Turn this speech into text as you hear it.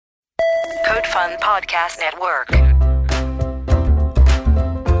Code Fun Podcast Network.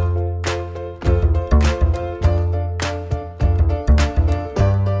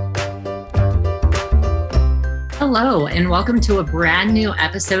 Hello, and welcome to a brand new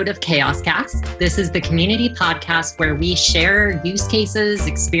episode of Chaos Cast. This is the community podcast where we share use cases,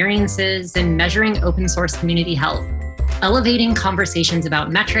 experiences, and measuring open source community health, elevating conversations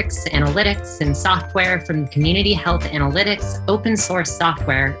about metrics, analytics, and software from Community Health Analytics open source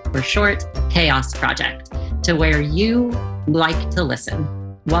software, for short, Chaos Project, to where you like to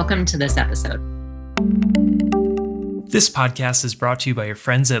listen. Welcome to this episode. This podcast is brought to you by your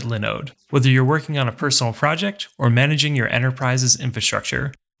friends at Linode. Whether you're working on a personal project or managing your enterprise's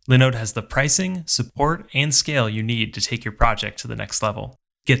infrastructure, Linode has the pricing, support, and scale you need to take your project to the next level.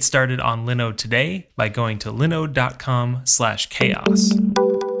 Get started on Linode today by going to linode.com/chaos.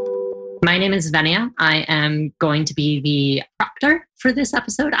 My name is Venia. I am going to be the proctor for this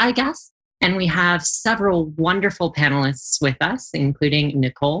episode, I guess. And we have several wonderful panelists with us, including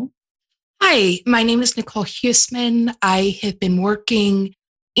Nicole. Hi, my name is Nicole Huesman. I have been working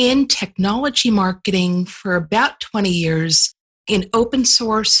in technology marketing for about 20 years, in open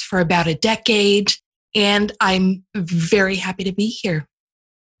source for about a decade, and I'm very happy to be here.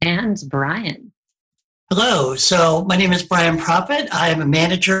 And Brian. Hello. So my name is Brian Prophet. I am a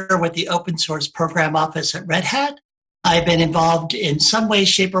manager with the Open Source Program Office at Red Hat. I've been involved in some way,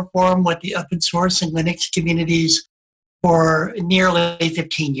 shape, or form with the open source and Linux communities for nearly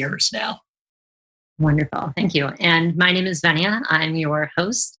 15 years now. Wonderful. Thank you. And my name is Venia. I'm your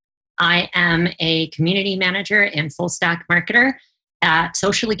host. I am a community manager and full stack marketer at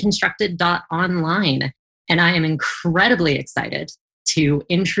sociallyconstructed.online. And I am incredibly excited to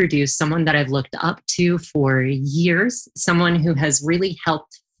introduce someone that I've looked up to for years, someone who has really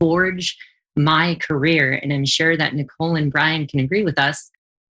helped forge my career. And I'm sure that Nicole and Brian can agree with us,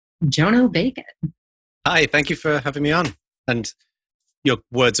 Jono Bacon. Hi, thank you for having me on. And your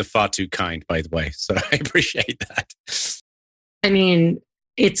words are far too kind, by the way, so I appreciate that. I mean,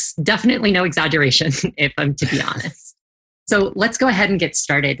 it's definitely no exaggeration, if I'm to be honest. So let's go ahead and get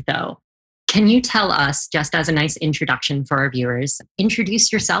started, though. Can you tell us, just as a nice introduction for our viewers,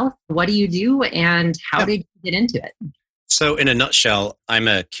 introduce yourself, what do you do, and how did you get into it? So in a nutshell, I'm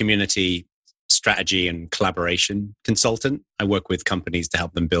a community strategy and collaboration consultant. I work with companies to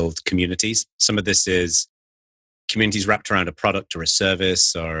help them build communities. Some of this is communities wrapped around a product or a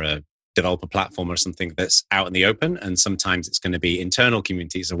service or a developer platform or something that's out in the open. And sometimes it's going to be internal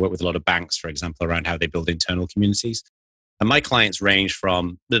communities. I work with a lot of banks, for example, around how they build internal communities. And my clients range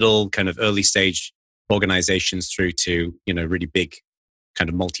from little kind of early stage organizations through to, really big kind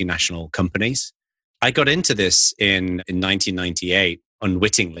of multinational companies. I got into this in 1998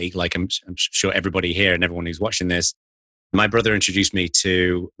 unwittingly, like I'm sure everybody here and everyone who's watching this. My brother introduced me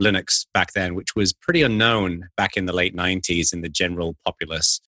to Linux back then, which was pretty unknown back in the late 90s in the general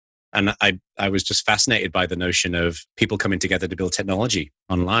populace. And I was just fascinated by the notion of people coming together to build technology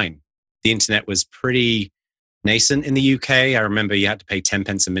online. The internet was pretty nascent in the UK. I remember you had to pay 10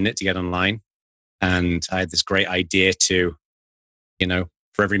 pence a minute to get online. And I had this great idea to,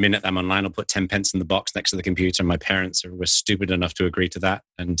 for every minute I'm online, I'll put 10 pence in the box next to the computer. And my parents were stupid enough to agree to that.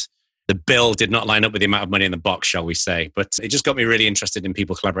 And the bill did not line up with the amount of money in the box, shall we say. But it just got me really interested in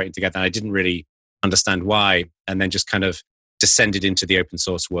people collaborating together. And I didn't really understand why. And then just kind of descended into the open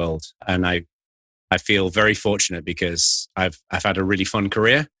source world. And I feel very fortunate because I've had a really fun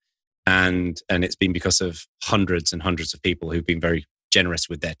career. And it's been because of hundreds and hundreds of people who've been very generous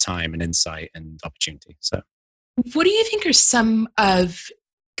with their time and insight and opportunity. So, what do you think are some of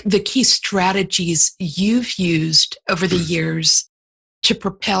the key strategies you've used over the years to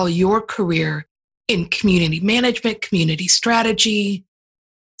propel your career in community management, community strategy?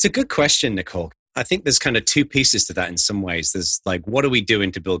 It's a good question, Nicole. I think there's kind of two pieces to that in some ways. There's like, what are we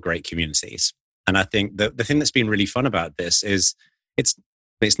doing to build great communities? And I think the thing that's been really fun about this is it's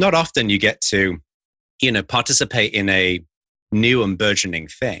not often you get to, participate in a new and burgeoning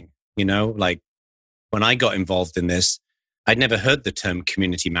thing. Like when I got involved in this, I'd never heard the term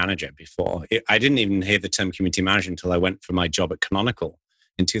community manager before. I didn't even hear the term community manager until I went for my job at Canonical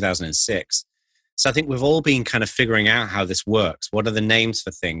in 2006. So I think we've all been kind of figuring out how this works. What are the names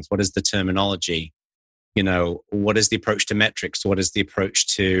for things? What is the terminology? What is the approach to metrics? What is the approach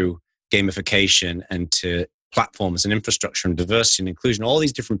to gamification and to platforms and infrastructure and diversity and inclusion? All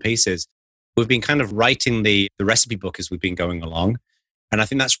these different pieces. We've been kind of writing the recipe book as we've been going along. And I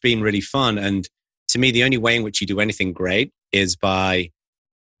think that's been really fun. And to me, the only way in which you do anything great is by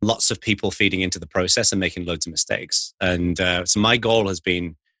lots of people feeding into the process and making loads of mistakes. And so my goal has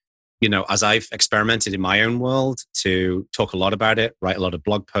been as I've experimented in my own world to talk a lot about it, write a lot of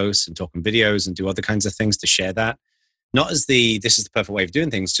blog posts and talk on videos and do other kinds of things to share that, not as this is the perfect way of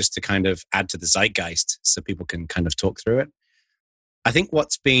doing things, just to kind of add to the zeitgeist so people can kind of talk through it. I think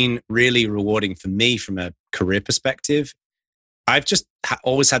what's been really rewarding for me from a career perspective, I've just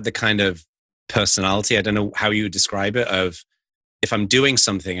always had the kind of personality, I don't know how you would describe it, of if I'm doing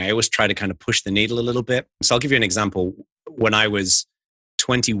something, I always try to kind of push the needle a little bit. So I'll give you an example. When I was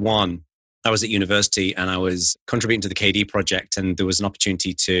 21, I was at university and I was contributing to the KD project, and there was an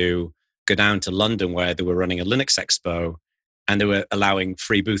opportunity to go down to London where they were running a Linux expo and they were allowing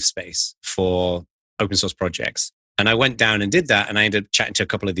free booth space for open source projects. And I went down and did that, and I ended up chatting to a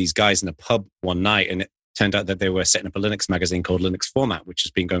couple of these guys in a pub one night, and it turned out that they were setting up a Linux magazine called Linux Format, which has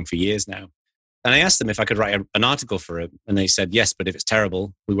been going for years now. And I asked them if I could write an article for it, and they said, yes, but if it's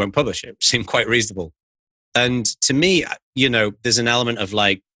terrible, we won't publish it, which seemed quite reasonable. And to me, there's an element of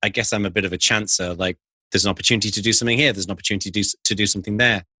like, I guess I'm a bit of a chancer. Like, there's an opportunity to do something here. There's an opportunity to do something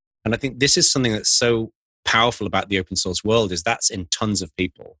there. And I think this is something that's so powerful about the open source world, is that's in tons of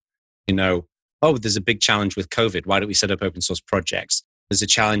people. There's a big challenge with COVID. Why don't we set up open source projects? There's a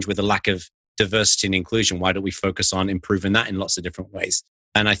challenge with a lack of diversity and inclusion. Why don't we focus on improving that in lots of different ways?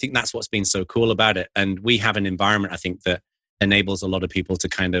 And I think that's what's been so cool about it. And we have an environment, I think, that enables a lot of people to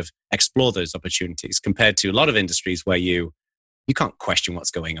kind of explore those opportunities compared to a lot of industries where you can't question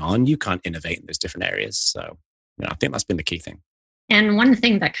what's going on. You can't innovate in those different areas. So, I think that's been the key thing. And one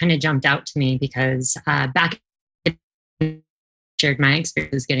thing that kind of jumped out to me, because back shared my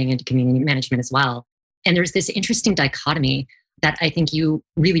experience getting into community management as well. And there's this interesting dichotomy that I think you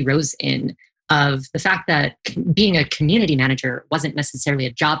really rose in, of the fact that being a community manager wasn't necessarily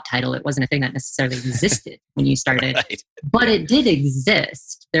a job title. It wasn't a thing that necessarily existed when you started, right. But it did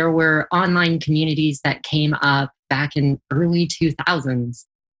exist. There were online communities that came up back in early 2000s.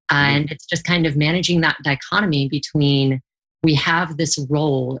 And it's just kind of managing that dichotomy between, we have this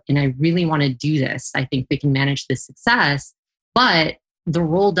role and I really want to do this. I think we can manage this success, but the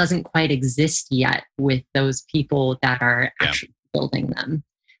role doesn't quite exist yet with those people that are actually building them.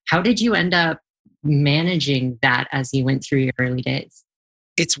 How did you end up managing that as you went through your early days?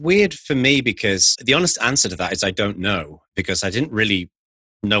 It's weird for me because the honest answer to that is I don't know, because I didn't really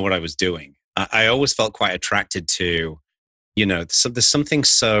know what I was doing. I always felt quite attracted to, there's something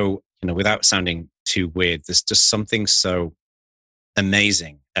so, without sounding too weird, there's just something so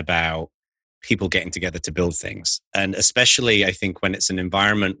amazing about people getting together to build things. And especially, I think, when it's an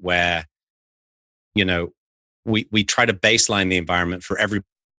environment where, we try to baseline the environment for everybody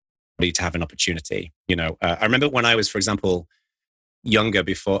to have an opportunity. I remember when I was, for example, younger,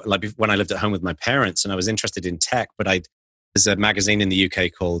 when I lived at home with my parents and I was interested in tech, but there's a magazine in the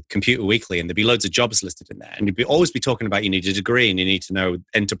UK called Computer Weekly, and there'd be loads of jobs listed in there. And you'd always be talking about, you need a degree and you need to know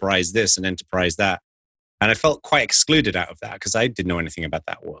enterprise this and enterprise that. And I felt quite excluded out of that because I didn't know anything about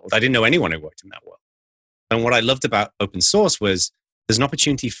that world. I didn't know anyone who worked in that world. And what I loved about open source was there's an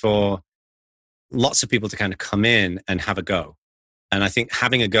opportunity for lots of people to kind of come in and have a go. And I think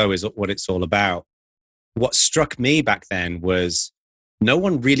having a go is what it's all about. What struck me back then was no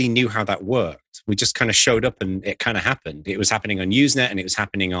one really knew how that worked. We just kind of showed up and it kind of happened. It was happening on Usenet and it was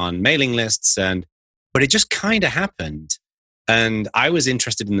happening on mailing lists, but it just kind of happened. And I was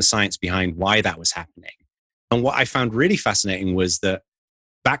interested in the science behind why that was happening. And what I found really fascinating was that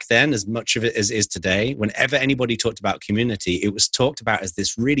back then, as much of it as is today, whenever anybody talked about community, it was talked about as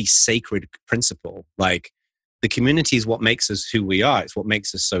this really sacred principle. Like, the community is what makes us who we are. It's what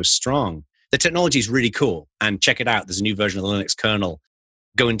makes us so strong. The technology is really cool, and check it out. There's a new version of the Linux kernel.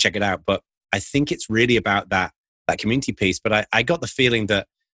 Go and check it out. But I think it's really about that community piece. But I got the feeling that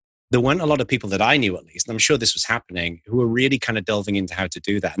there weren't a lot of people that I knew, at least, and I'm sure this was happening, who were really kind of delving into how to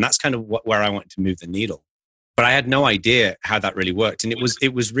do that. And that's kind of where I wanted to move the needle. But I had no idea how that really worked. And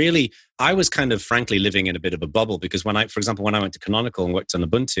it was really, I was kind of frankly living in a bit of a bubble, because for example, when I went to Canonical and worked on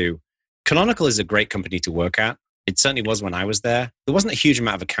Ubuntu, Canonical is a great company to work at. It certainly was when I was there. There wasn't a huge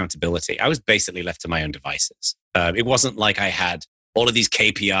amount of accountability. I was basically left to my own devices. It wasn't like I had all of these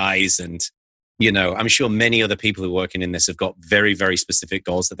KPIs and, I'm sure many other people who are working in this have got very, very specific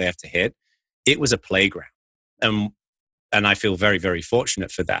goals that they have to hit. It was a playground. And I feel very, very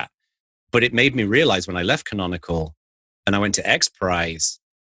fortunate for that. But it made me realize when I left Canonical and I went to XPRIZE,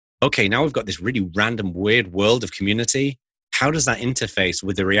 okay, now we've got this really random, weird world of community. How does that interface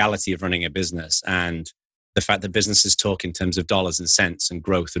with the reality of running a business and the fact that businesses talk in terms of dollars and cents and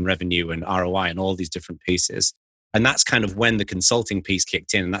growth and revenue and ROI and all these different pieces? And that's kind of when the consulting piece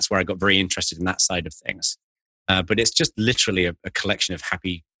kicked in. And that's where I got very interested in that side of things. But it's just literally a collection of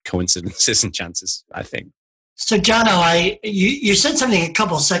happy coincidences and chances, I think. So, Jono, you said something a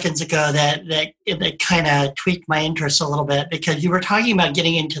couple of seconds ago that kind of tweaked my interest a little bit, because you were talking about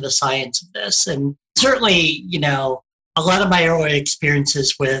getting into the science of this, and certainly, a lot of my early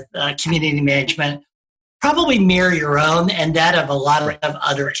experiences with community management probably mirror your own and that of a lot of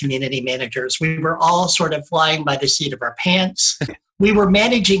other community managers. We were all sort of flying by the seat of our pants. We were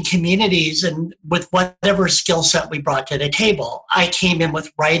managing communities and with whatever skill set we brought to the table. I came in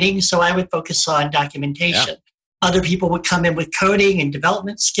with writing, so I would focus on documentation. Yeah. Other people would come in with coding and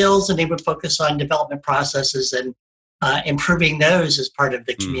development skills, and they would focus on development processes and improving those as part of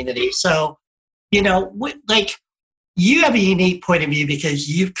the community. So, you have a unique point of view because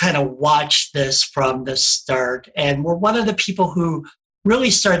you've kind of watched this from the start, and we're one of the people who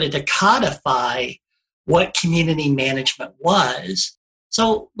really started to codify what community management was.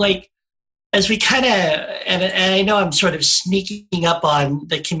 So, as we kind of, and I know I'm sort of sneaking up on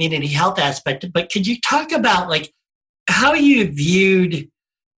the community health aspect, but could you talk about how you viewed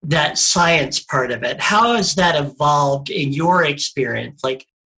that science part of it? How has that evolved in your experience,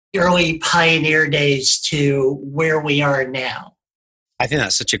 early pioneer days to where we are now? I think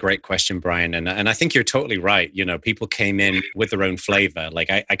that's such a great question, Brian. And I think you're totally right. People came in with their own flavor.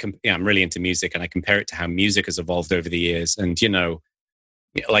 I'm really into music, and I compare it to how music has evolved over the years. And,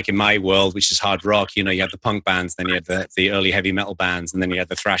 in my world, which is hard rock, you had the punk bands, then you had the early heavy metal bands, and then you had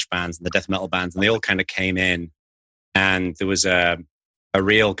the thrash bands and the death metal bands, and they all kind of came in, and there was a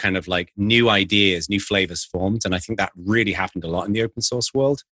real kind of new ideas, new flavors formed. And I think that really happened a lot in the open source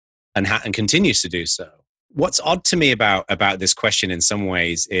world and continues to do so. What's odd to me about this question in some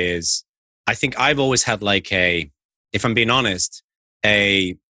ways is I think I've always had if I'm being honest,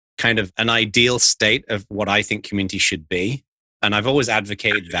 a kind of an ideal state of what I think community should be. And I've always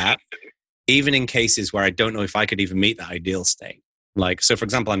advocated that, even in cases where I don't know if I could even meet that ideal state. So for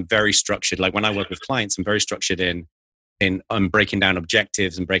example, I'm very structured. When I work with clients, I'm very structured in breaking down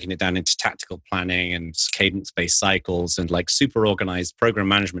objectives and breaking it down into tactical planning and cadence-based cycles and super organized program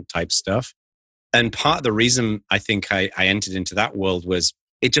management type stuff. And part of the reason I think I entered into that world was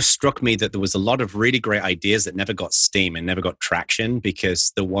it just struck me that there was a lot of really great ideas that never got steam and never got traction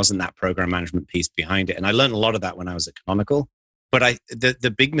because there wasn't that program management piece behind it. And I learned a lot of that when I was at Canonical. But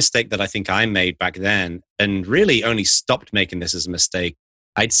the big mistake that I think I made back then, and really only stopped making this as a mistake,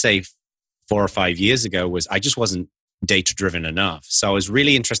 I'd say 4 or 5 years ago, was I just wasn't data-driven enough. So I was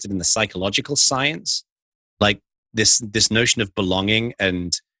really interested in the psychological science, this notion of belonging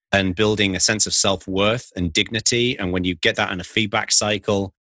and building a sense of self-worth and dignity. And when you get that in a feedback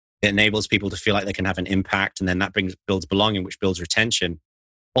cycle, it enables people to feel like they can have an impact. And then that builds belonging, which builds retention.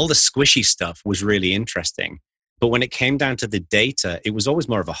 All the squishy stuff was really interesting. But when it came down to the data, it was always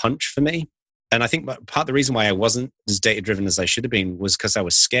more of a hunch for me. And I think part of the reason why I wasn't as data-driven as I should have been was because I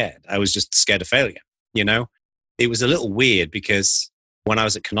was scared. I was just scared of failure, It was a little weird because when I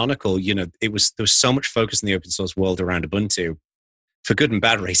was at Canonical, there was so much focus in the open source world around Ubuntu for good and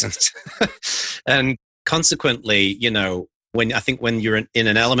bad reasons. And consequently, when you're in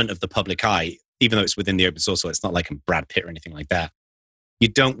an element of the public eye, even though it's within the open source, so it's not like a Brad Pitt or anything like that, you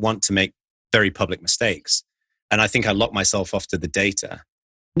don't want to make very public mistakes. And I think I locked myself off to the data.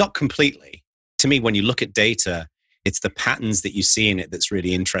 Not completely. To me, when you look at data, it's the patterns that you see in it that's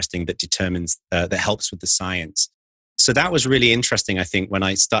really interesting, that determines, that helps with the science. So that was really interesting, I think, when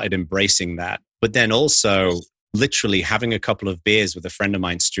I started embracing that. But then also literally having a couple of beers with a friend of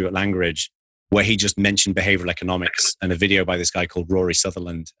mine, Stuart Langridge, where he just mentioned behavioral economics and a video by this guy called Rory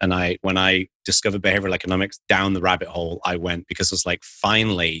Sutherland. And when I discovered behavioral economics, down the rabbit hole I went, because it was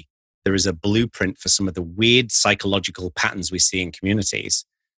finally, there is a blueprint for some of the weird psychological patterns we see in communities.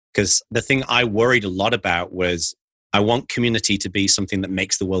 Because the thing I worried a lot about was I want community to be something that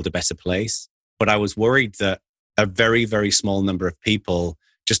makes the world a better place. But I was worried that a very, very small number of people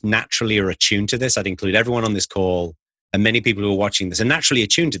just naturally are attuned to this. I'd include everyone on this call and many people who are watching this are naturally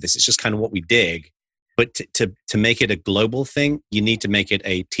attuned to this. It's just kind of what we dig. But to make it a global thing, you need to make it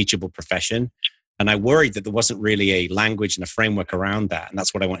a teachable profession. And I worried that there wasn't really a language and a framework around that. And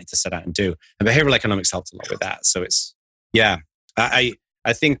that's what I wanted to set out and do. And behavioral economics helped a lot with that. So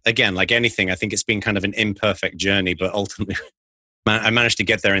I think, again, like anything, I think it's been kind of an imperfect journey, but ultimately I managed to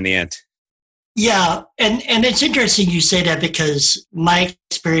get there in the end. Yeah. And it's interesting you say that, because my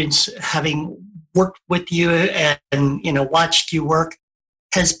experience having worked with you and watched you work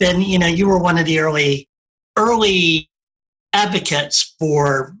has been, you were one of the early advocates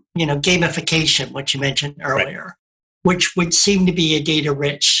for, gamification, which you mentioned earlier, right, which would seem to be a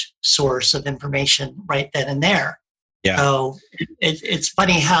data-rich source of information right then and there. Yeah. So it's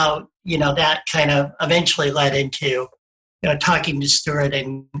funny how, that kind of eventually led into, talking to Stuart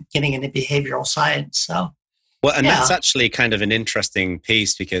and getting into behavioral science. So Well, and that's actually kind of an interesting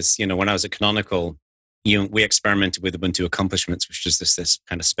piece because, when I was at Canonical, we experimented with Ubuntu Accomplishments, which was this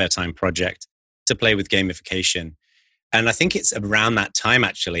kind of spare time project to play with gamification. And I think it's around that time,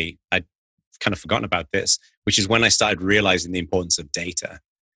 actually, I'd kind of forgotten about this, which is when I started realizing the importance of data,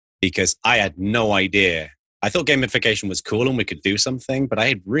 because I had no idea. I thought gamification was cool and we could do something, but I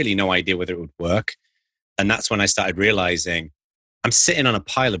had really no idea whether it would work. And that's when I started realizing I'm sitting on a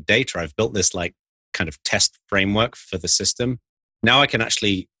pile of data. I've built this like kind of test framework for the system. Now I can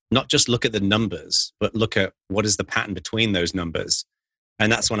actually not just look at the numbers, but look at what is the pattern between those numbers.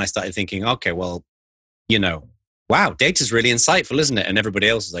 And that's when I started thinking, okay, well, wow, data's really insightful, isn't it? And everybody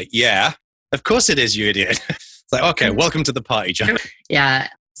else is like, yeah, of course it is, you idiot. It's like, okay, welcome to the party, John. Yeah.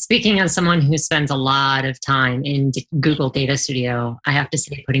 Speaking as someone who spends a lot of time in Google Data Studio, I have to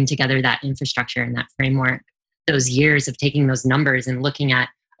say putting together that infrastructure and that framework, those years of taking those numbers and looking at,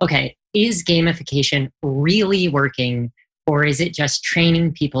 okay, is gamification really working, or is it just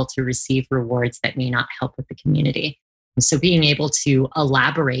training people to receive rewards that may not help with the community? And so being able to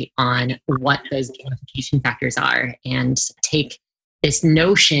elaborate on what those gamification factors are and take this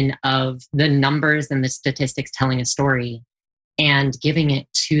notion of the numbers and the statistics telling a story and giving it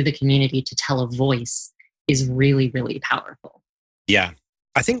to the community to tell a voice is really, really powerful. Yeah.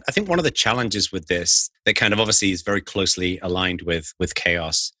 I think one of the challenges with this that kind of obviously is very closely aligned with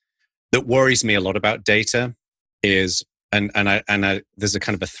chaos that worries me a lot about data is, and there's a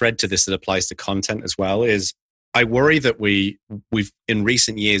kind of a thread to this that applies to content as well, is I worry that we've in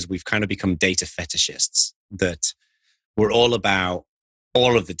recent years, we've kind of become data fetishists, that we're all about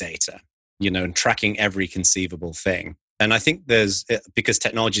all of the data, and tracking every conceivable thing. And I think because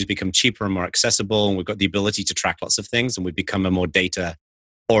technology has become cheaper and more accessible, and we've got the ability to track lots of things, and we've become a more data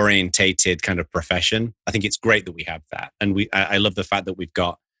orientated kind of profession. I think it's great that we have that. And I love the fact that we've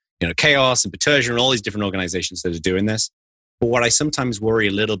got, Chaos and Bitergia and all these different organizations that are doing this. But what I sometimes worry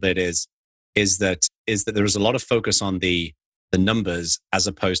a little bit is that there is a lot of focus on the numbers as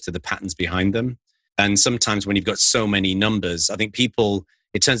opposed to the patterns behind them. And sometimes when you've got so many numbers, I think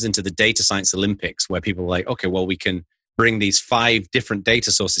it turns into the data science Olympics where people are like, okay, well, we can bring these 5 different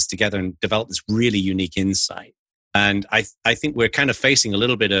data sources together and develop this really unique insight. And I think we're kind of facing a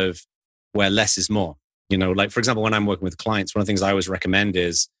little bit of where less is more. Like, for example, when I'm working with clients, one of the things I always recommend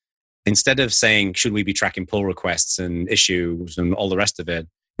is instead of saying, should we be tracking pull requests and issues and all the rest of it,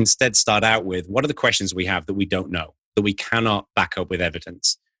 instead start out with what are the questions we have that we don't know, that we cannot back up with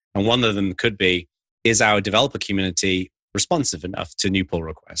evidence. And one of them could be, is our developer community responsive enough to new pull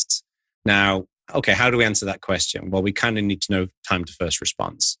requests? Now, okay, how do we answer that question? Well, we kind of need to know time to first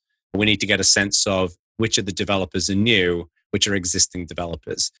response. We need to get a sense of which of the developers are new, which are existing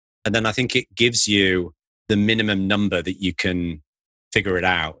developers. And then I think it gives you the minimum number that you can figure it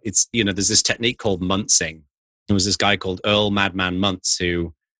out. It's, there's this technique called muntzing. There was this guy called Earl Madman Muntz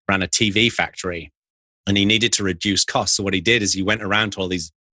who ran a TV factory and he needed to reduce costs. So what he did is he went around to all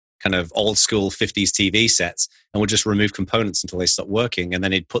these kind of old school 50s TV sets and would just remove components until they stopped working. And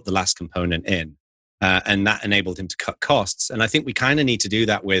then he'd put the last component in. And that enabled him to cut costs. And I think we kind of need to do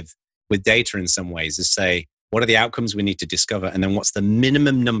that with data in some ways, is say, what are the outcomes we need to discover? And then what's the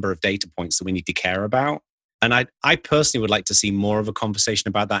minimum number of data points that we need to care about? And I personally would like to see more of a conversation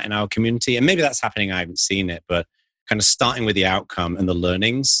about that in our community. And maybe that's happening, I haven't seen it, but kind of starting with the outcome and the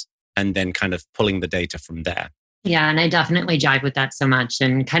learnings and then kind of pulling the data from there. Yeah, and I definitely jive with that so much.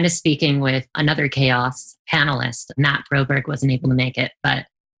 And kind of speaking with another chaos panelist, Matt Broberg wasn't able to make it, but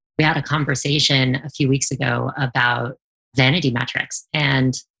we had a conversation a few weeks ago about vanity metrics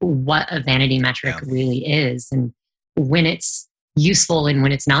and what a vanity metric really is and when it's useful and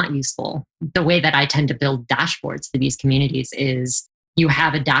when it's not useful. The way that I tend to build dashboards for these communities is you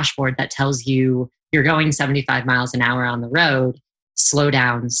have a dashboard that tells you you're going 75 miles an hour on the road, slow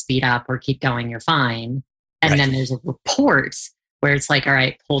down, speed up, or keep going, you're fine. And then there's a report where it's like, all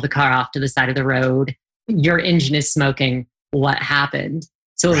right, pull the car off to the side of the road. Your engine is smoking. What happened?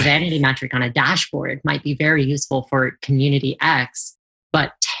 So a vanity metric on a dashboard might be very useful for community X,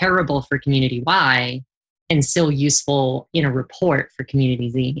 but terrible for community Y, and still useful in a report for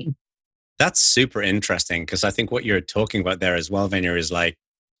community Z. That's super interesting because I think what you're talking about there as well, Vanya, is like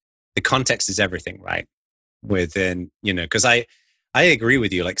the context is everything, right? Within, because I agree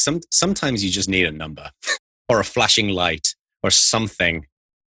with you. Like sometimes you just need a number or a flashing light or something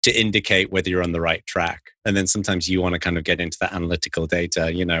to indicate whether you're on the right track. And then sometimes you want to kind of get into that analytical data,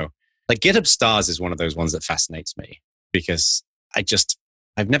 like GitHub stars is one of those ones that fascinates me because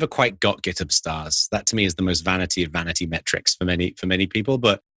I've never quite got GitHub stars. That to me is the most vanity of vanity metrics for many people,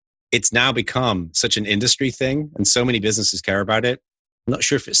 but it's now become such an industry thing and so many businesses care about it I'm not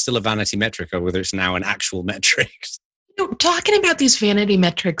sure if it's still a vanity metric or whether it's now an actual metric. Talking about these vanity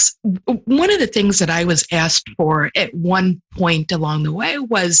metrics, one of the things that I was asked for at one point along the way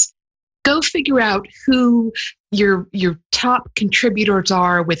was go figure out who your top contributors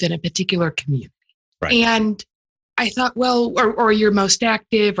are within a particular community. Right. And I thought, well, or your most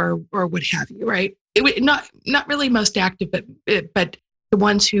active or what have you, right? Not really most active, but the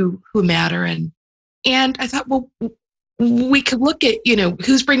ones who matter. And I thought, well, we could look at,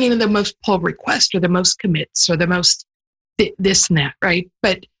 who's bringing in the most pull requests or the most commits or the most this and that, right?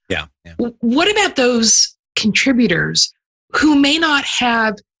 But yeah. What about those contributors who may not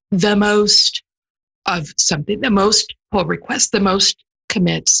have the most of something, the most pull requests, the most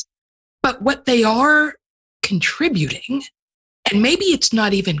commits, but what they are contributing, and maybe it's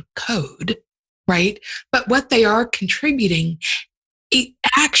not even code, right? But what they are contributing, it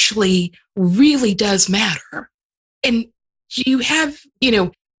actually really does matter. And do you have,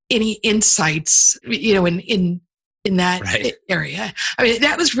 any insights, in that area? I mean,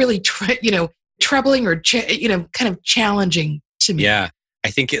 that was really, troubling or, kind of challenging to me. Yeah. I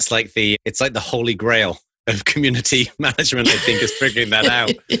think it's like the holy grail of community management, I think, is figuring that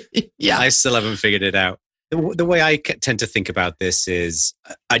out. Yeah. I still haven't figured it out. The way I tend to think about this is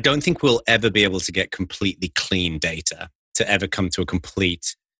I don't think we'll ever be able to get completely clean data to ever come to a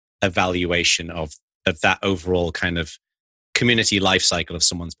complete evaluation of that overall kind of community life cycle of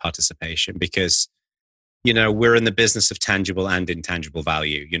someone's participation, because we're in the business of tangible and intangible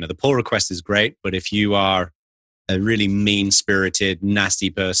value. The pull request is great, but if you are a really mean-spirited, nasty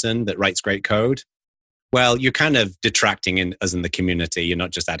person that writes great code, well, you're kind of detracting as in the community. You're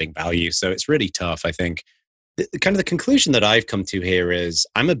not just adding value. So it's really tough, I think. The conclusion that I've come to here is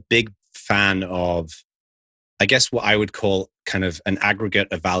I'm a big fan of, I guess, what I would call kind of an aggregate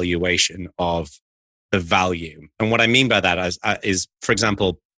evaluation of the value. And what I mean by that is, for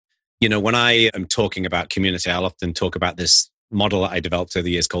example, when I am talking about community, I'll often talk about this model that I developed over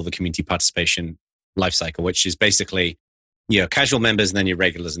the years called the community participation lifecycle, which is basically casual members and then your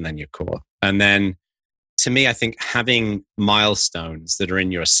regulars and then your core. And then to me, I think having milestones that are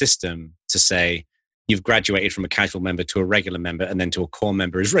in your system to say you've graduated from a casual member to a regular member and then to a core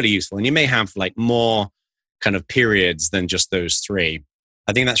member is really useful. And you may have like more kind of periods than just those three.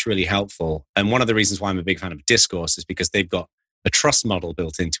 I think that's really helpful. And one of the reasons why I'm a big fan of Discourse is because they've got a trust model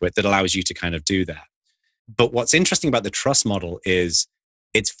built into it that allows you to kind of do that. But what's interesting about the trust model is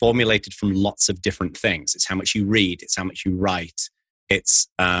it's formulated from lots of different things. It's how much you read, it's how much you write, it's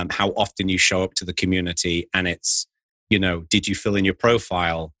how often you show up to the community, and it's, did you fill in your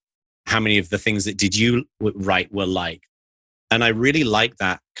profile? How many of the things that did you write were liked? And I really like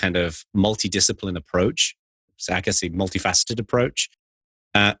that kind of multidiscipline approach. So I guess a multifaceted approach.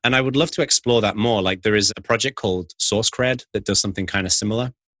 And I would love to explore that more. Like there is a project called SourceCred that does something kind of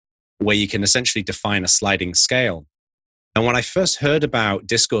similar, where you can essentially define a sliding scale. And when I first heard about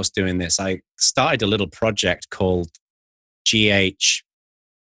Discourse doing this, I started a little project called I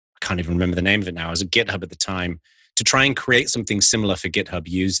can't even remember the name of it now. I was at GitHub at the time to try and create something similar for GitHub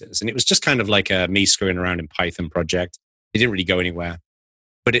users. And it was just kind of like a me screwing around in Python project. It didn't really go anywhere.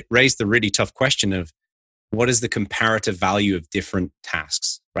 But it raised the really tough question of what is the comparative value of different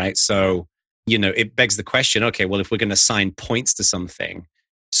tasks, right? So, it begs the question, okay, well, if we're going to assign points to something,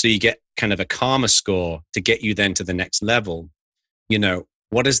 so you get kind of a karma score to get you then to the next level,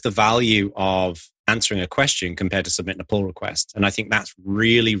 what is the value of answering a question compared to submitting a pull request? And I think that's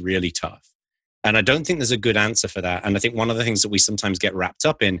really, really tough. And I don't think there's a good answer for that. And I think one of the things that we sometimes get wrapped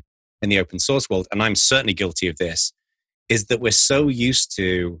up in the open source world, and I'm certainly guilty of this, is that we're so used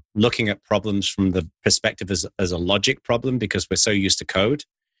to looking at problems from the perspective as a logic problem because we're so used to code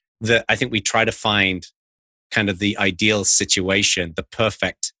that I think we try to find kind of the ideal situation, the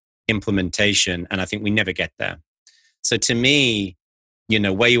perfect implementation, and I think we never get there. So to me,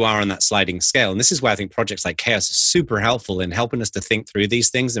 where you are on that sliding scale, and this is where I think projects like Chaos are super helpful in helping us to think through these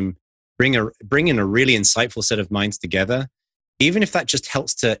things and bring in a really insightful set of minds together, even if that just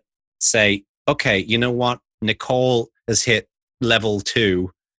helps to say, okay, you know what, Nicole has hit level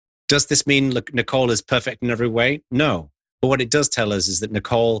 2. Does this mean Nicole is perfect in every way? No. But what it does tell us is that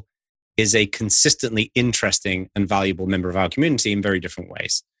Nicole is a consistently interesting and valuable member of our community in very different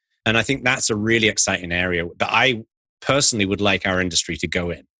ways. And I think that's a really exciting area that I personally would like our industry to go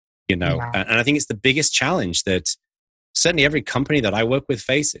in, Yeah. And I think it's the biggest challenge that certainly every company that I work with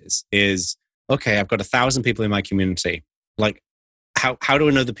faces is, okay, I've got 1,000 people in my community. Like, how do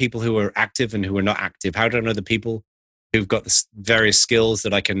I know the people who are active and who are not active? How do I know the people who've got the various skills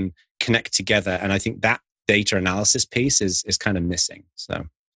that I can connect together? And I think that data analysis piece is kind of missing. So,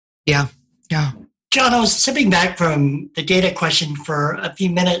 yeah. John, I was stepping back from the data question for a few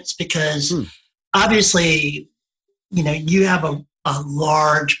minutes because obviously, you have a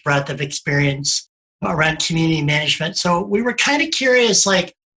large breadth of experience around community management. So we were kind of curious,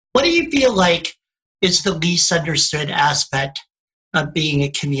 like, what do you feel like is the least understood aspect of being a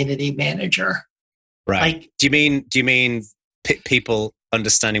community manager? Right. Like, do you mean people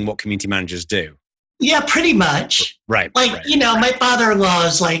understanding what community managers do? Yeah, pretty much. Right. Like, my father-in-law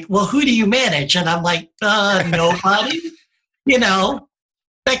is like, well, who do you manage? And I'm like, nobody,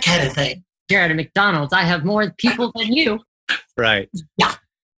 that kind of thing. Here at McDonald's, I have more people than you. Right. Yeah.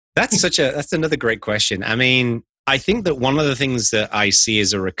 That's another great question. I mean, I think that one of the things that I see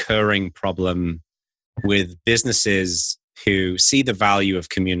as a recurring problem with businesses who see the value of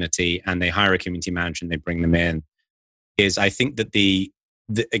community and they hire a community manager and they bring them in is I think that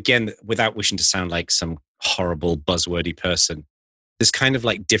again, without wishing to sound like some horrible buzzwordy person, there's kind of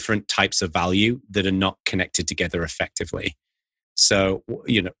like different types of value that are not connected together effectively. So,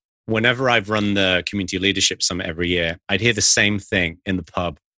 whenever I've run the Community Leadership Summit every year, I'd hear the same thing in the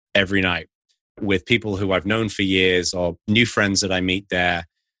pub every night with people who I've known for years or new friends that I meet there.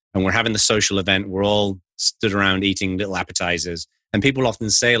 And we're having the social event. We're all stood around eating little appetizers. And people often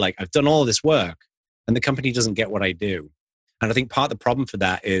say, like, I've done all this work and the company doesn't get what I do. And I think part of the problem for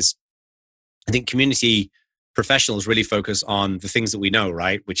that is I think community professionals really focus on the things that we know,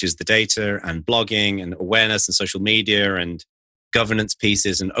 right? Which is the data and blogging and awareness and social media and governance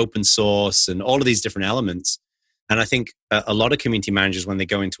pieces and open source and all of these different elements. And I think a lot of community managers, when they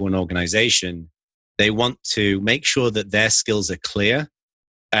go into an organization, they want to make sure that their skills are clear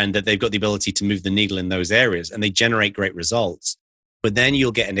and that they've got the ability to move the needle in those areas and they generate great results. But then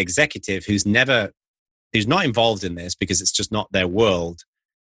you'll get an executive who's not involved in this because it's just not their world.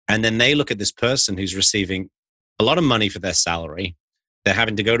 And then they look at this person who's receiving a lot of money for their salary. They're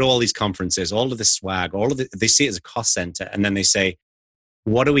having to go to all these conferences, all of this swag, they see it as a cost center. And then they say,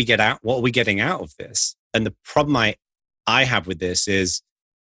 what are we getting out of this? And the problem I have with this is,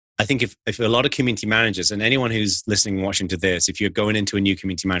 I think if a lot of community managers and anyone who's listening and watching to this, if you're going into a new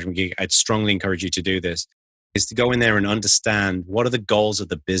community management gig, I'd strongly encourage you to do this, is to go in there and understand what are the goals of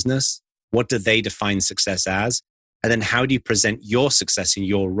the business? What do they define success as? And then how do you present your success in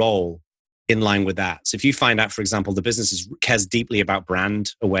your role in line with that? So if you find out, for example, the business cares deeply about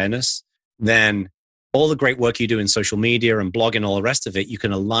brand awareness, then all the great work you do in social media and blog and all the rest of it, you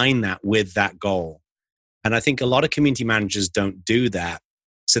can align that with that goal. And I think a lot of community managers don't do that.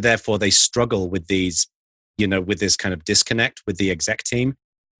 So therefore they struggle with these, with this kind of disconnect with the exec team.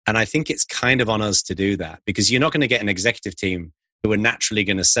 And I think it's kind of on us to do that because you're not going to get an executive team who are naturally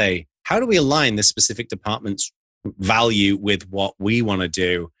going to say, how do we align this specific department's value with what we want to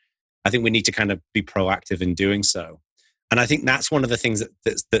do? I think we need to kind of be proactive in doing so. And I think that's one of the things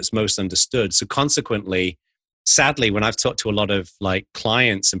that's most understood. So consequently, sadly, when I've talked to a lot of like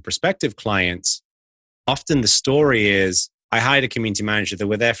clients and prospective clients, often the story is, I hired a community manager, they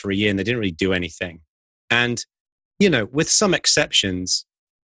were there for a year and they didn't really do anything. And, with some exceptions,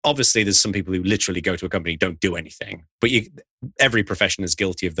 obviously there's some people who literally go to a company, don't do anything, but every profession is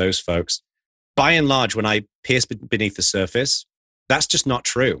guilty of those folks. By and large, when I pierce beneath the surface, that's just not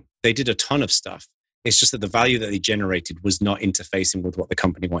true. They did a ton of stuff. It's just that the value that they generated was not interfacing with what the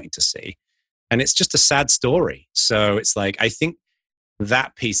company wanted to see. And it's just a sad story. So it's like, I think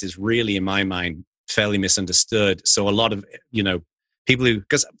that piece is really, in my mind, fairly misunderstood. So a lot of, people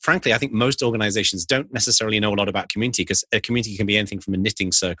because frankly, I think most organizations don't necessarily know a lot about community because a community can be anything from a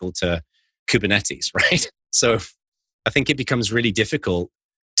knitting circle to Kubernetes, right? So I think it becomes really difficult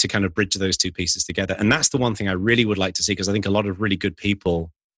to kind of bridge those two pieces together. And that's the one thing I really would like to see because I think a lot of really good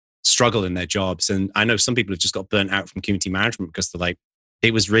people struggle in their jobs. And I know some people have just got burnt out from community management because they're like,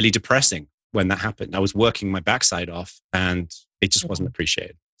 it was really depressing when that happened. I was working my backside off and it just wasn't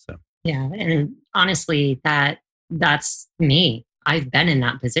appreciated. So yeah. And honestly, that's me. I've been in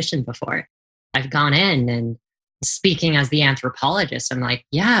that position before. I've gone in and speaking as the anthropologist, I'm like,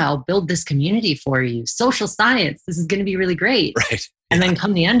 yeah, I'll build this community for you. Social science, this is going to be really great. Right. And then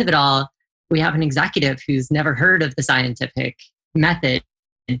come the end of it all, we have an executive who's never heard of the scientific method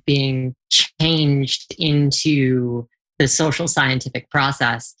being changed into the social scientific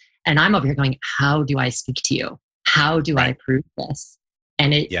process. And I'm over here going, how do I speak to you? How do I prove this?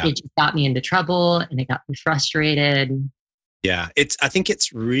 And it just got me into trouble and it got me frustrated. Yeah, I think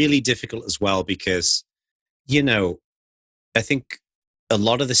it's really difficult as well because, I think a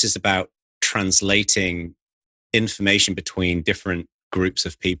lot of this is about translating information between different groups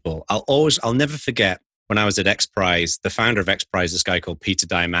of people. I'll never forget when I was at XPRIZE, the founder of XPRIZE, this guy called Peter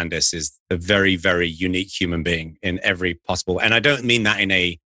Diamandis, is a very, very unique human being in every possible. And I don't mean that in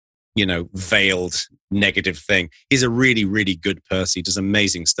a veiled negative thing. He's a really, really good person. He does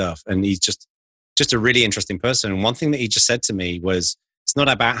amazing stuff. And he's just a really interesting person. And one thing that he just said to me was, it's not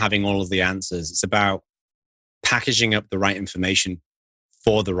about having all of the answers. It's about packaging up the right information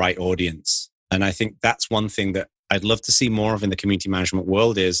for the right audience. And I think that's one thing that I'd love to see more of in the community management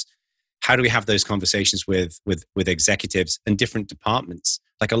world is, how do we have those conversations with executives and different departments?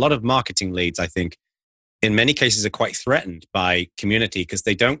 Like a lot of marketing leads, I think, in many cases are quite threatened by community because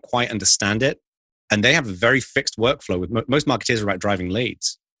they don't quite understand it. And they have a very fixed workflow. With most marketers are about driving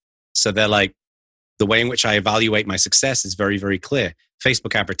leads. So they're like, the way in which I evaluate my success is very, very clear.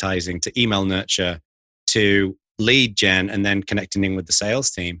 Facebook advertising to email nurture to lead gen and then connecting in with the sales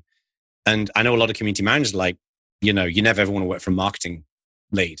team. And I know a lot of community managers are like, you never ever want to work for a marketing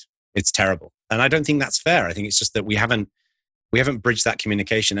lead. It's terrible. And I don't think that's fair. I think it's just that we haven't bridged that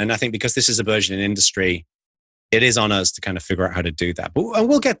communication. And I think because this is a burgeoning industry, it is on us to kind of figure out how to do that. And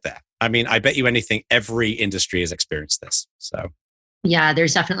we'll get there. I mean, I bet you anything, every industry has experienced this. So yeah,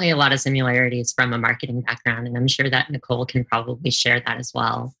 there's definitely a lot of similarities from a marketing background. And I'm sure that Nicole can probably share that as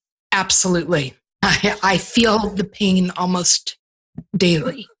well. Absolutely. I feel the pain almost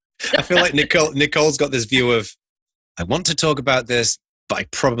daily. I feel like Nicole's got this view of, I want to talk about this, but I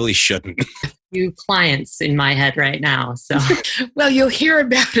probably shouldn't. Few clients in my head right now. So, well, you'll hear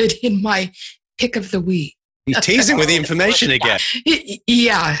about it in my pick of the week. He's teasing with the information again.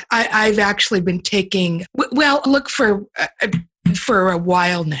 Yeah, I've actually been taking. Well, look for a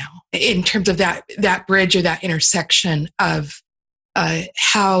while now in terms of that bridge or that intersection of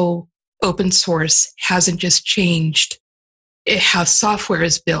how open source hasn't just changed how software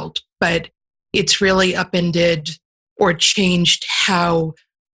is built, but it's really upended or changed how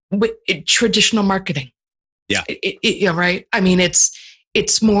traditional marketing. Yeah. Right. I mean,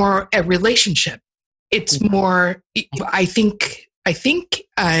 it's more a relationship. It's more, I think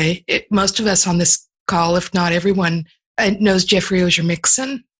most of us on this call, if not everyone, knows Jeffrey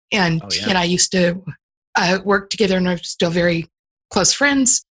Osier-Mixon. And he and I used to work together and are still very close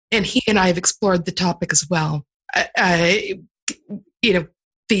friends. And he and I have explored the topic as well.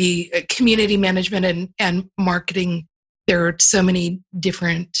 The community management and marketing, there are so many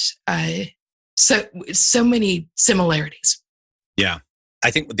different, so many similarities. Yeah. I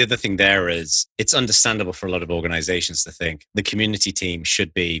think the other thing there is it's understandable for a lot of organizations to think the community team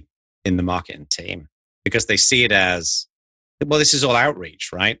should be in the marketing team because they see it as, well, this is all outreach,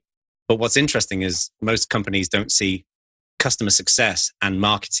 right? But what's interesting is most companies don't see customer success and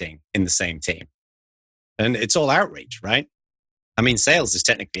marketing in the same team. And it's all outreach, right? I mean, sales is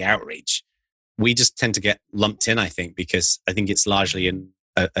technically outreach. We just tend to get lumped in, I think, because I think it's largely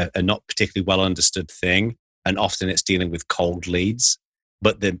a not particularly well understood thing. And often it's dealing with cold leads.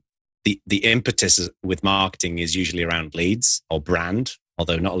 But the impetus with marketing is usually around leads or brand,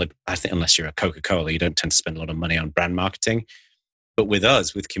 although I think unless you're a Coca-Cola, you don't tend to spend a lot of money on brand marketing. But with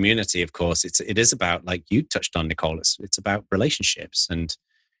us, with community, of course, it is about, like you touched on, Nicole, it's about relationships and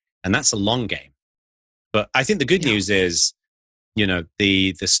that's a long game. But I think the good news is,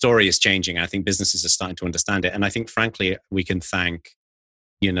 the story is changing. I think businesses are starting to understand it. And I think, frankly, we can thank,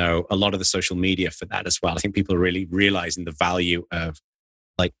 a lot of the social media for that as well. I think people are really realizing the value of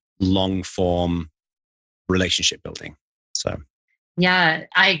like long form relationship building. So, yeah,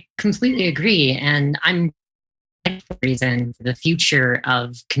 I completely agree. And I'm reason for the future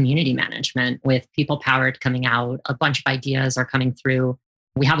of community management with People Powered coming out. A bunch of ideas are coming through.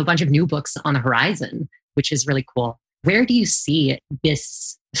 We have a bunch of new books on the horizon, which is really cool. Where do you see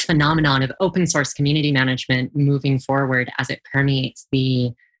this phenomenon of open source community management moving forward as it permeates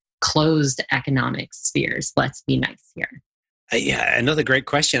the closed economic spheres? Let's be nice here. Yeah, another great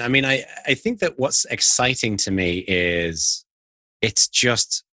question. I mean, I think that what's exciting to me is it's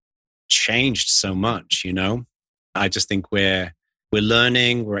just changed so much, I just think we're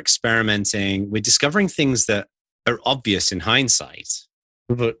learning, we're experimenting, we're discovering things that are obvious in hindsight,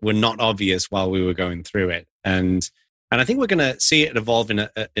 but were not obvious while we were going through it. And I think we're going to see it evolve in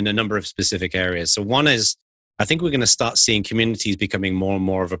a number of specific areas. So one is, I think we're going to start seeing communities becoming more and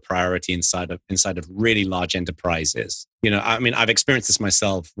more of a priority inside of really large enterprises. I mean, I've experienced this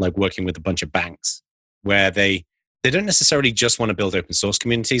myself, like working with a bunch of banks where they don't necessarily just want to build open source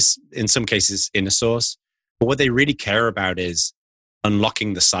communities, in some cases inner source, but what they really care about is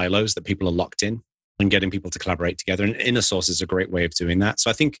unlocking the silos that people are locked in and getting people to collaborate together. And inner source is a great way of doing that.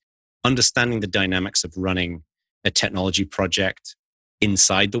 So I think understanding the dynamics of running a technology project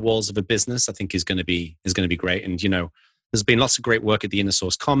inside the walls of a business, I think is going to be great. And, there's been lots of great work at the Inner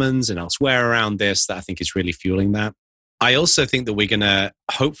Source Commons and elsewhere around this that I think is really fueling that. I also think that we're going to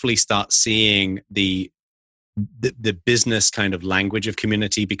hopefully start seeing the the business kind of language of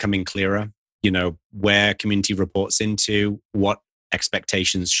community becoming clearer, where community reports into, what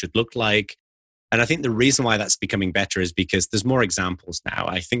expectations should look like. And I think the reason why that's becoming better is because there's more examples now.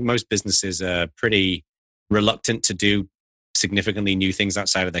 I think most businesses are pretty reluctant to do significantly new things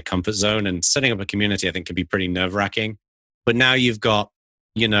outside of their comfort zone. And setting up a community, I think, can be pretty nerve-wracking. But now you've got,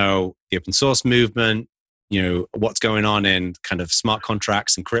 the open source movement, what's going on in kind of smart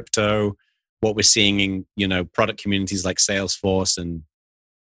contracts and crypto, what we're seeing in, product communities like Salesforce and,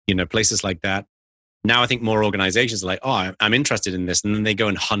 places like that. Now I think more organizations are like, oh, I'm interested in this. And then they go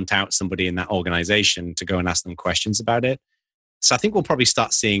and hunt out somebody in that organization to go and ask them questions about it. So I think we'll probably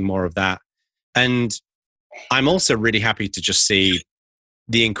start seeing more of that. And I'm also really happy to just see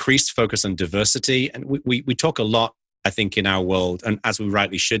the increased focus on diversity. And we talk a lot, I think, in our world, and as we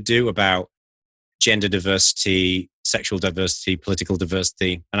rightly should do, about gender diversity, sexual diversity, political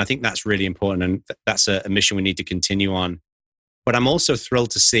diversity. And I think that's really important. And that's a mission we need to continue on. But I'm also thrilled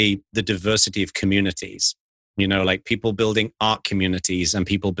to see the diversity of communities, like people building art communities and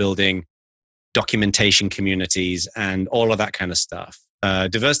people building documentation communities and all of that kind of stuff.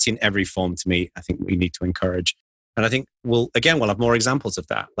 Diversity in every form, to me, I think we need to encourage. And I think we'll have more examples of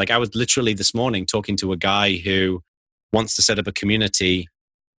that. Like I was literally this morning talking to a guy who wants to set up a community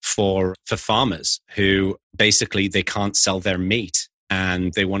for farmers who basically they can't sell their meat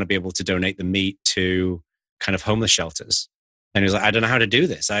and they want to be able to donate the meat to kind of homeless shelters. And he was like, I don't know how to do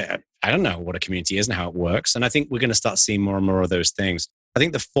this. I don't know what a community is and how it works. And I think we're going to start seeing more and more of those things. I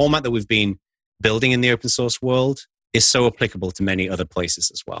think the format that we've been building in the open source world is so applicable to many other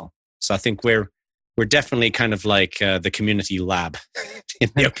places as well. So I think we're definitely kind of like the community lab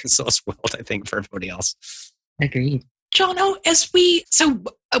in the open source world, I think, for everybody else. Agreed. John, as we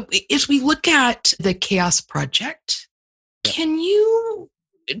look at the Chaos Project, can you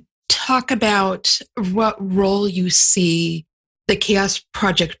talk about what role you see the Chaos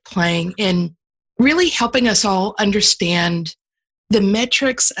Project playing in really helping us all understand the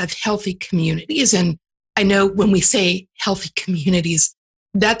metrics of healthy communities? And I know when we say healthy communities,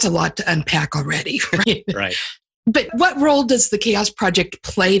 that's a lot to unpack already, right? Right. But what role does the Chaos Project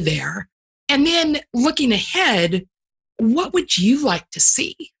play there? And then looking ahead, what would you like to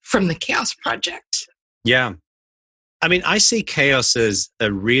see from the Chaos Project? Yeah. I mean, I see Chaos as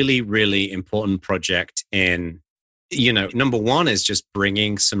a really, really important project in, number one is just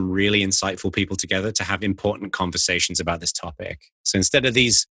bringing some really insightful people together to have important conversations about this topic. So instead of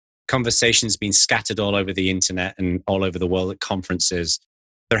these conversations being scattered all over the internet and all over the world at conferences,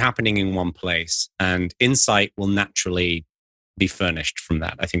 they're happening in one place. And insight will naturally be furnished from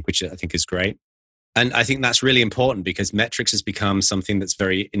that, which I think is great. And I think that's really important because metrics has become something that's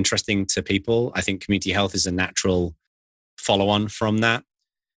very interesting to people. I think community health is a natural follow-on from that.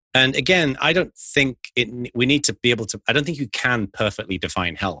 And again, I don't think we need to be able to, I don't think you can perfectly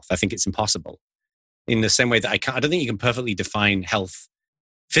define health. I think it's impossible. In the same way that I don't think you can perfectly define health,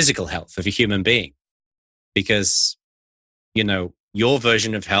 physical health of a human being. Because, your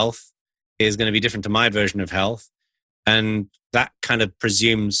version of health is going to be different to my version of health. And that kind of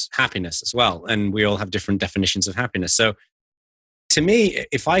presumes happiness as well. And we all have different definitions of happiness. So to me,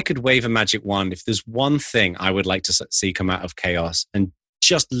 if I could wave a magic wand, if there's one thing I would like to see come out of Chaos, and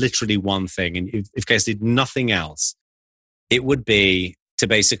just literally one thing, and if Chaos did nothing else, it would be to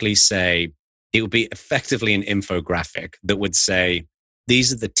basically say, it would be effectively an infographic that would say,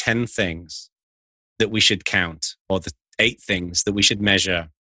 these are the 10 things that we should count, or the 8 things that we should measure.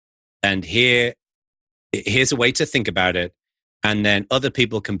 And here's a way to think about it. And then other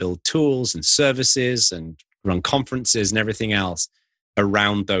people can build tools and services and run conferences and everything else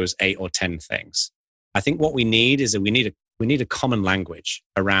around those 8 or 10 things. I think what we need is we need a common language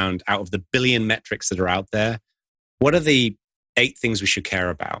around, out of the billion metrics that are out there, what are the 8 things we should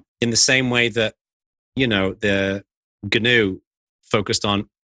care about? In the same way that, the GNU focused on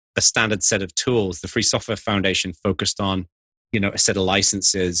a standard set of tools, the Free Software Foundation focused on, a set of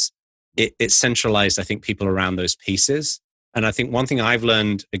licenses. It centralized, I think, people around those pieces. And I think one thing I've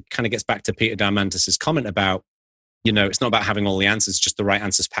learned, it kind of gets back to Peter Diamandis' comment about, it's not about having all the answers, just the right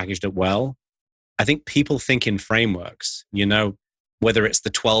answers packaged up well. I think people think in frameworks, whether it's the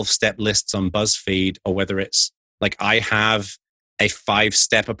 12-step lists on BuzzFeed or whether it's like I have a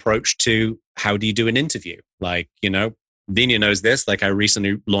 5-step approach to how do you do an interview? Like, Vina knows this. Like I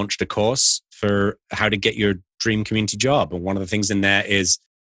recently launched a course for how to get your dream community job. And one of the things in there is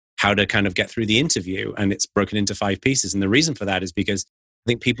how to kind of get through the interview. And it's broken into 5 pieces. And the reason for that is because I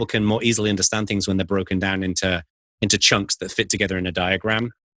think people can more easily understand things when they're broken down into chunks that fit together in a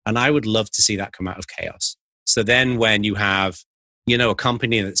diagram. And I would love to see that come out of Chaos. So then when you have, a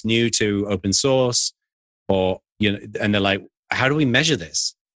company that's new to open source, Or, and they're like, how do we measure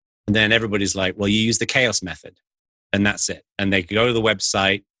this? And then everybody's like, well, you use the chaos method and that's it. And they go to the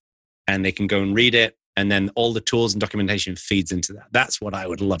website and they can go and read it. And then all the tools and documentation feeds into that. That's what I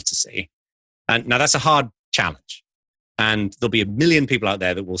would love to see. And now that's a hard challenge. And there'll be a million people out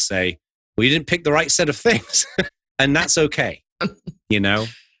there that will say, well, you didn't pick the right set of things. And that's okay.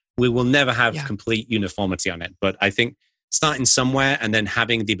 We will never have complete uniformity on it. But I think starting somewhere and then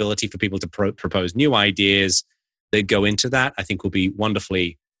having the ability for people to propose new ideas that go into that, I think will be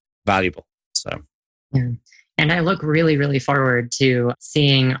wonderfully valuable. So, yeah. And I look really, really forward to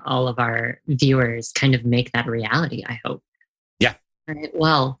seeing all of our viewers kind of make that reality, I hope. Yeah. All right.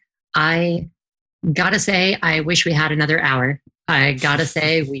 Well, I gotta say, I wish we had another hour. I gotta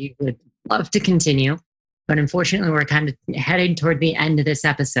say, we would love to continue. But unfortunately, we're kind of heading toward the end of this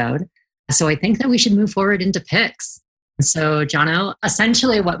episode. So I think that we should move forward into picks. So, Jono,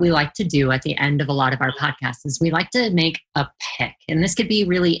 essentially what we like to do at the end of a lot of our podcasts is we like to make a pick. And this could be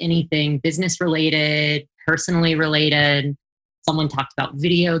really anything business related, personally related. Someone talked about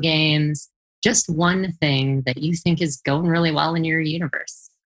video games. Just one thing that you think is going really well in your universe.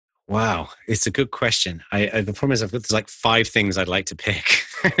 Wow, it's a good question. The problem is there's like 5 things I'd like to pick.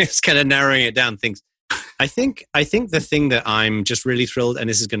 It's kind of narrowing it down. Things. I think the thing that I'm just really thrilled, and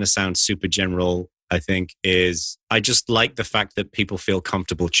this is going to sound super general, I think, is I just like the fact that people feel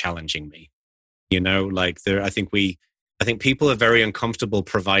comfortable challenging me. I think people are very uncomfortable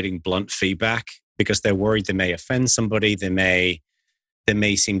providing blunt feedback because they're worried they may offend somebody, they may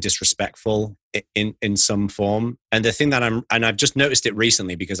seem disrespectful in some form. And the thing that I've just noticed it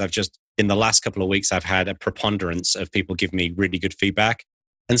recently because in the last couple of weeks, I've had a preponderance of people give me really good feedback.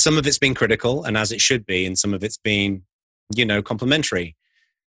 And some of it's been critical, and as it should be, and some of it's been, complimentary.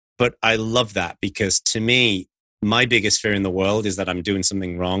 But I love that because to me, my biggest fear in the world is that I'm doing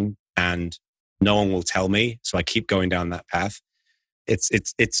something wrong and no one will tell me. So I keep going down that path.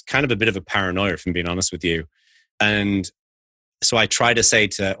 It's kind of a bit of a paranoia, if I'm being honest with you. And so I try to say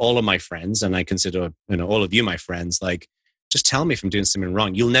to all of my friends, and I consider, all of you my friends, like, just tell me if I'm doing something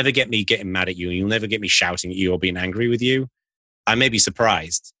wrong. You'll never get me getting mad at you. And you'll never get me shouting at you or being angry with you. I may be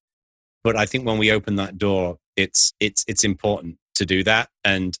surprised, but I think when we open that door, it's important to do that.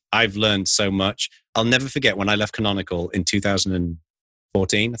 And I've learned so much. I'll never forget when I left Canonical in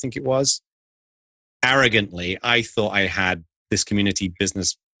 2014, I think it was. Arrogantly, I thought I had this community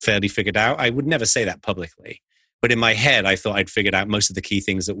business fairly figured out. I would never say that publicly, but in my head, I thought I'd figured out most of the key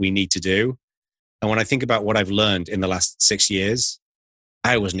things that we need to do. And when I think about what I've learned in the last 6 years,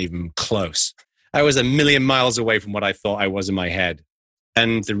 I wasn't even close. I was a million miles away from what I thought I was in my head.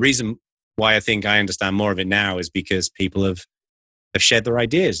 And the reason why I think I understand more of it now is because people have shared their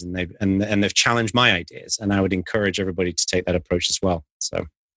ideas and they've challenged my ideas. And I would encourage everybody to take that approach as well. So,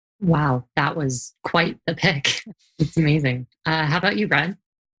 wow, that was quite the pick. It's amazing. How about you, Brad?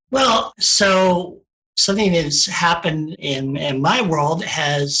 Well, so something that's happened in my world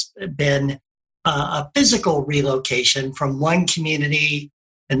has been a physical relocation from one community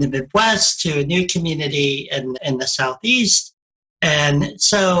in the Midwest to a new community in the Southeast. And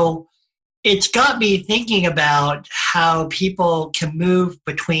so it's got me thinking about how people can move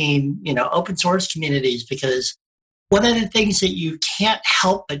between, open source communities, because one of the things that you can't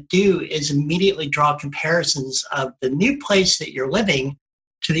help but do is immediately draw comparisons of the new place that you're living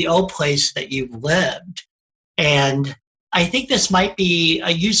to the old place that you've lived. And I think this might be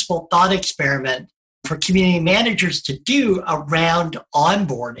a useful thought experiment for community managers to do around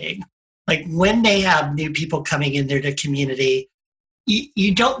onboarding. Like when they have new people coming in their community,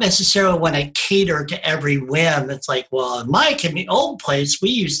 you don't necessarily want to cater to every whim. It's like, well, in my old place,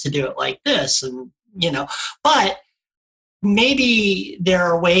 we used to do it like this. And, but maybe there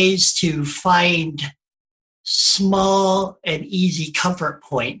are ways to find small and easy comfort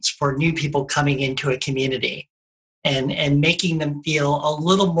points for new people coming into a community and making them feel a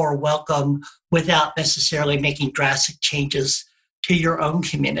little more welcome without necessarily making drastic changes to your own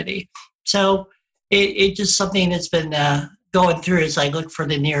community. So it's just something that's been going through as I look for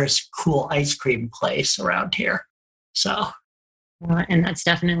the nearest cool ice cream place around here. So, well, and that's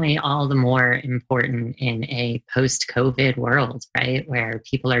definitely all the more important in a post-COVID world, right? Where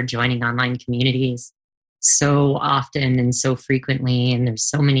people are joining online communities so often and so frequently, and there's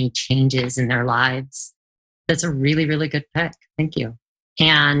so many changes in their lives. That's a really, really good pick. Thank you.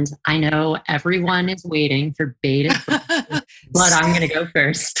 And I know everyone is waiting for bated breath, but I'm going to go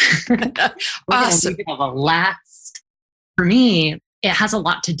first. Awesome. We're going to have a last. For me, it has a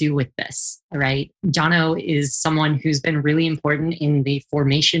lot to do with this, right? Jono is someone who's been really important in the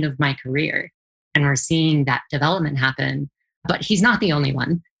formation of my career. And we're seeing that development happen. But he's not the only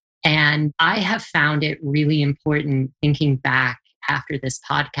one. And I have found it really important thinking back after this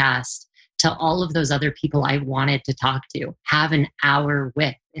podcast to all of those other people I wanted to talk to, have an hour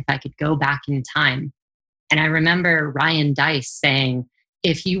with, if I could go back in time. And I remember Ryan Deiss saying,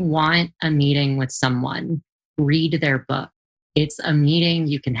 if you want a meeting with someone, read their book. It's a meeting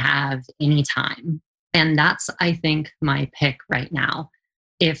you can have anytime. And that's, I think, my pick right now.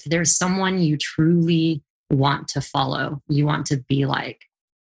 If there's someone you truly want to follow, you want to be like,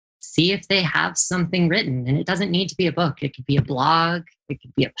 see if they have something written. And it doesn't need to be a book. It could be a blog. It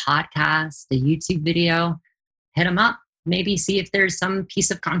could be a podcast, a YouTube video. Hit them up. Maybe see if there's some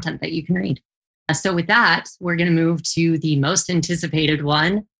piece of content that you can read. So with that, we're going to move to the most anticipated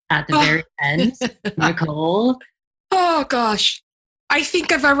one at the very end. Nicole. Oh, gosh. I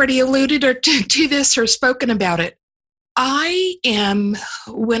think I've already alluded to this or spoken about it. I am,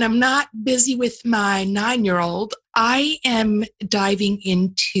 when I'm not busy with my 9-year-old, I am diving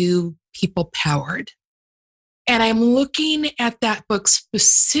into People Powered. And I'm looking at that book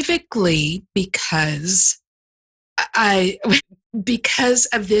specifically because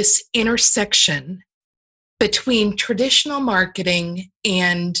of this intersection between traditional marketing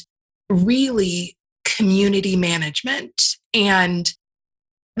and really community management, and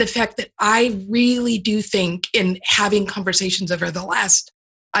the fact that I really do think, in having conversations over the last,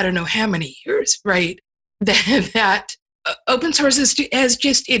 I don't know how many years, right, that open source has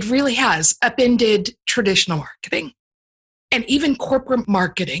just, it really has upended traditional marketing. And even corporate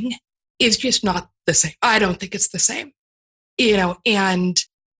marketing is just not the same. I don't think it's the same, and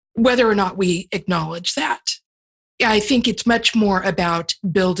whether or not we acknowledge that. I think it's much more about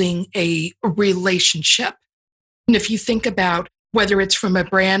building a relationship. And if you think about whether it's from a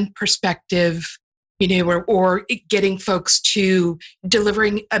brand perspective, or getting folks to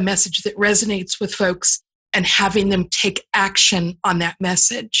delivering a message that resonates with folks and having them take action on that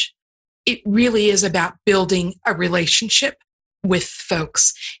message, it really is about building a relationship with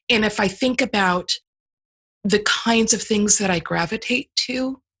folks. And if I think about the kinds of things that I gravitate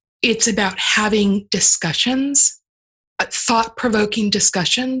to, it's about having discussions, thought-provoking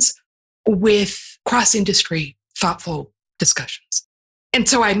discussions with cross-industry, thoughtful discussions. And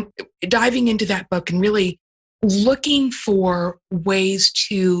so I'm diving into that book and really looking for ways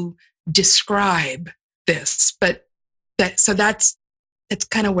to describe this. That's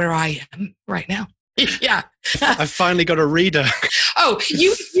kind of where I am right now. Yeah. I've finally got a reader. Oh,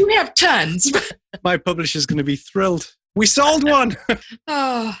 you have tons. My publisher's going to be thrilled. We sold one.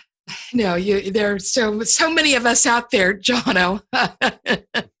 Oh, no, there's so many of us out there, Jono. Well,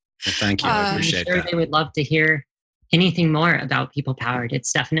 thank you. I appreciate I'm sure that. They would love to hear anything more about People Powered.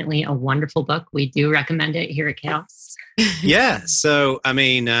 It's definitely a wonderful book. We do recommend it here at Chaos. Yeah. So,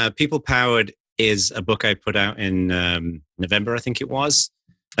 People Powered is a book I put out in November, I think it was.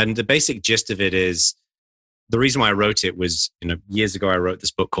 And the basic gist of it is, the reason why I wrote it was, years ago, I wrote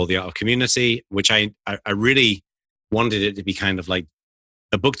this book called The Art of Community, which I really wanted it to be kind of like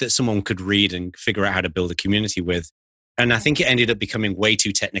a book that someone could read and figure out how to build a community with. And I think it ended up becoming way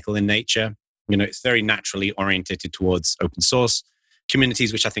too technical in nature. It's very naturally oriented towards open source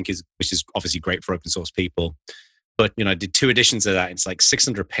communities, which is obviously great for open source people. But, I did 2 editions of that. It's like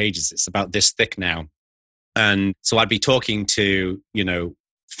 600 pages. It's about this thick now. And so I'd be talking to,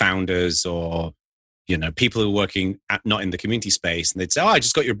 founders or, people who are working not in the community space. And they'd say, oh, I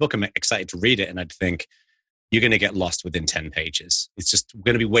just got your book. I'm excited to read it. And I'd think, you're going to get lost within 10 pages. It's just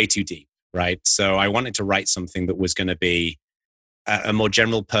going to be way too deep, right? So I wanted to write something that was going to be a more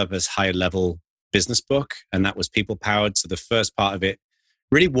general purpose, higher level business book. And that was People Powered. So the first part of it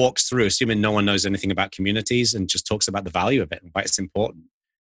really walks through, assuming no one knows anything about communities, and just talks about the value of it and why it's important.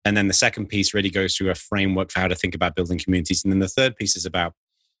 And then the second piece really goes through a framework for how to think about building communities. And then the third piece is about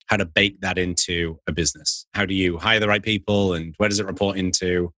how to bake that into a business. How do you hire the right people, and where does it report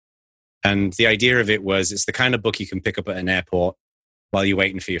into? And the idea of it was, it's the kind of book you can pick up at an airport while you're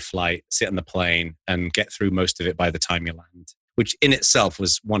waiting for your flight, sit on the plane and get through most of it by the time you land, which in itself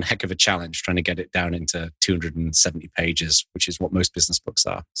was one heck of a challenge, trying to get it down into 270 pages, which is what most business books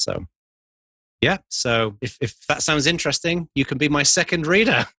are. So yeah, so if that sounds interesting, you can be my second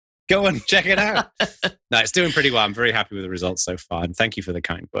reader. Go and check it out. No, it's doing pretty well. I'm very happy with the results so far. And thank you for the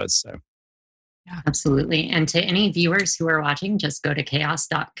kind words. So. Yeah, absolutely. And to any viewers who are watching, just go to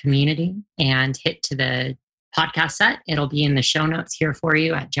chaos.community and hit to the podcast set. It'll be in the show notes here for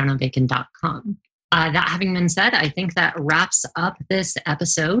you at jonabacon.com. That having been said, I think that wraps up this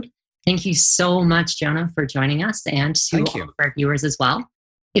episode. Thank you so much, Jonah, for joining us, and to all of our viewers as well.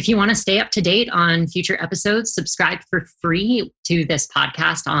 If you want to stay up to date on future episodes, subscribe for free to this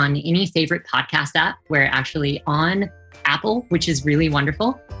podcast on any favorite podcast app. We're actually on Apple, which is really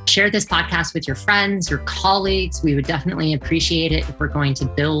wonderful. Share this podcast with your friends, your colleagues. We would definitely appreciate it if we're going to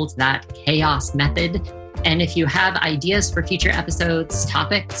build that chaos method. And if you have ideas for future episodes,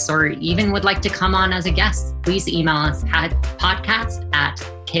 topics, or even would like to come on as a guest, please email us at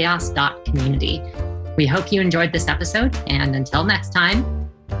podcast@chaos.community. We hope you enjoyed this episode. And until next time,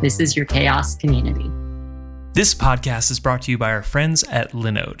 this is your Chaos Community. This podcast is brought to you by our friends at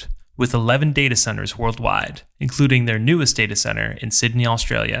Linode, with 11 data centers worldwide, including their newest data center in Sydney,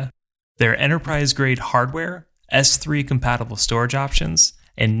 Australia. Their enterprise-grade hardware, S3-compatible storage options,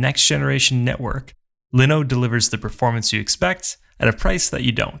 and next-generation network, Linode delivers the performance you expect at a price that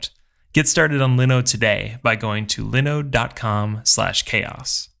you don't. Get started on Linode today by going to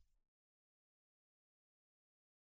linode.com/chaos.